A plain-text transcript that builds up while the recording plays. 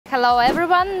Hello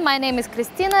everyone, my name is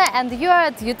Kristina and you are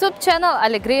at YouTube channel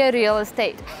Alegria Real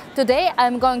Estate. Today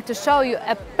I'm going to show you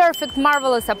a perfect,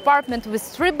 marvelous apartment with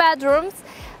 3 bedrooms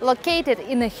located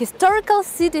in a historical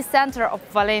city center of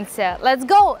Valencia. Let's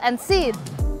go and see it!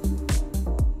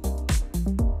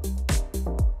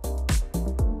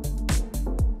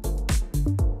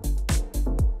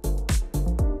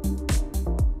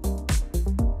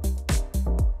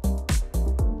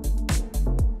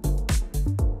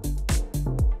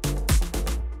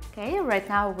 Right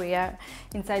now we are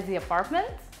inside the apartment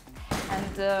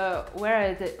and we're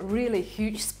at a really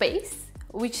huge space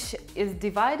which is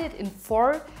divided in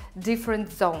 4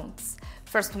 different zones.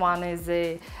 First one is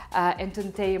the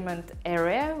entertainment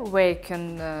area where you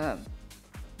can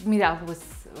meet up with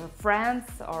friends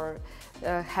or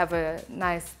have a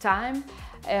nice time.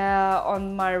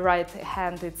 On my right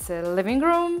hand it's a living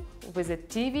room with a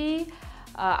TV.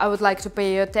 I would like to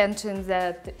pay your attention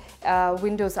that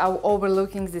windows are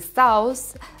overlooking the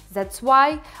south. That's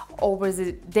why over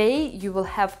the day you will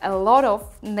have a lot of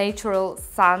natural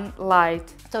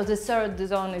sunlight. So the third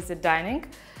zone is the dining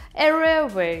area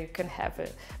where you can have a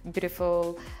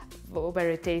beautiful,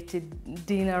 very tasty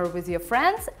dinner with your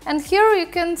friends. And here you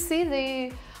can see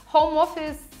the home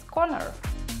office corner.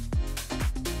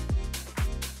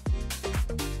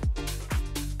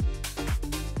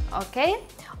 Okay.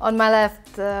 On my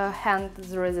left hand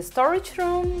there is a storage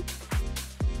room,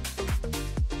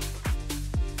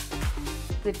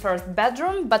 the first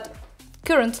bedroom, but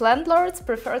current landlords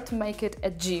prefer to make it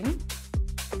a gym.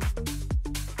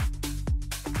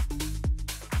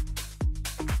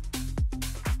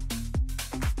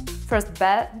 First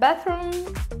bathroom,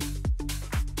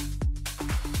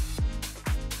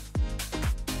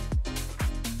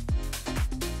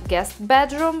 guest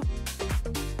bedroom.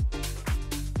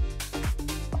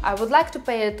 I would like to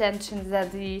pay attention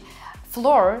that the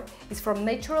floor is from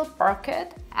natural parquet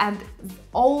and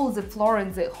all the floor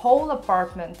in the whole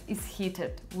apartment is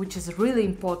heated, which is really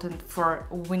important for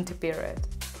winter period.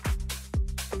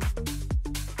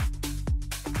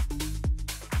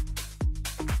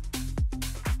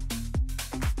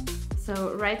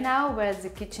 So right now we're at the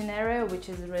kitchen area, which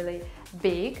is really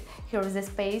big. Here is a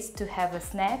space to have a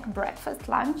snack, breakfast,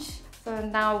 lunch. So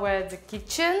now we're at the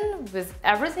kitchen with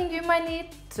everything you might need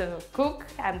to cook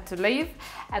and to live.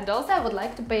 And also I would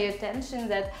like to pay attention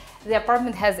that the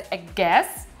apartment has a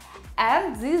gas,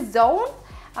 and this zone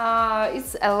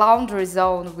is a laundry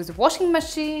zone with a washing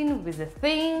machine, with a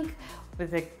sink,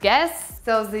 with a gas.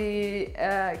 So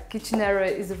the kitchen area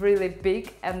is really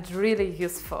big and really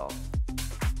useful.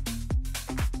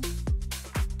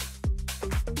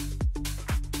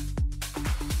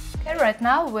 Right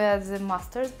now we're at the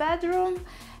master's bedroom.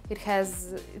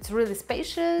 It's really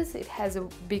spacious, it has a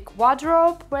big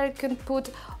wardrobe where you can put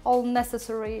all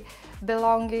necessary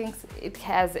belongings. It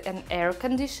has an air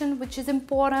condition, which is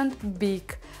important,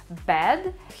 big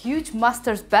bed, huge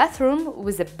master's bathroom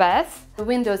with a bath. The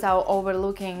windows are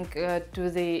overlooking to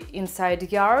the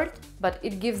inside yard, but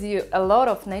it gives you a lot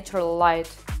of natural light.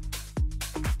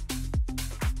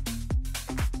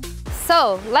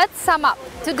 So let's sum up.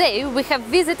 Today we have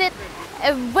visited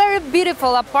a very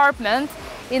beautiful apartment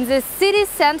in the city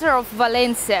center of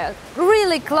Valencia,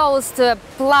 really close to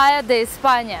Playa de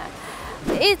España.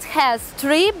 It has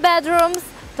 3 bedrooms,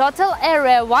 total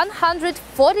area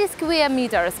 140 square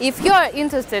meters. If you are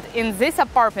interested in this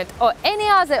apartment or any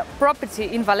other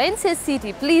property in Valencia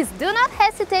city, please do not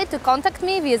hesitate to contact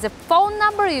me via the phone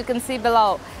number you can see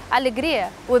below.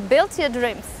 Alegria, we built your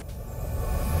dreams.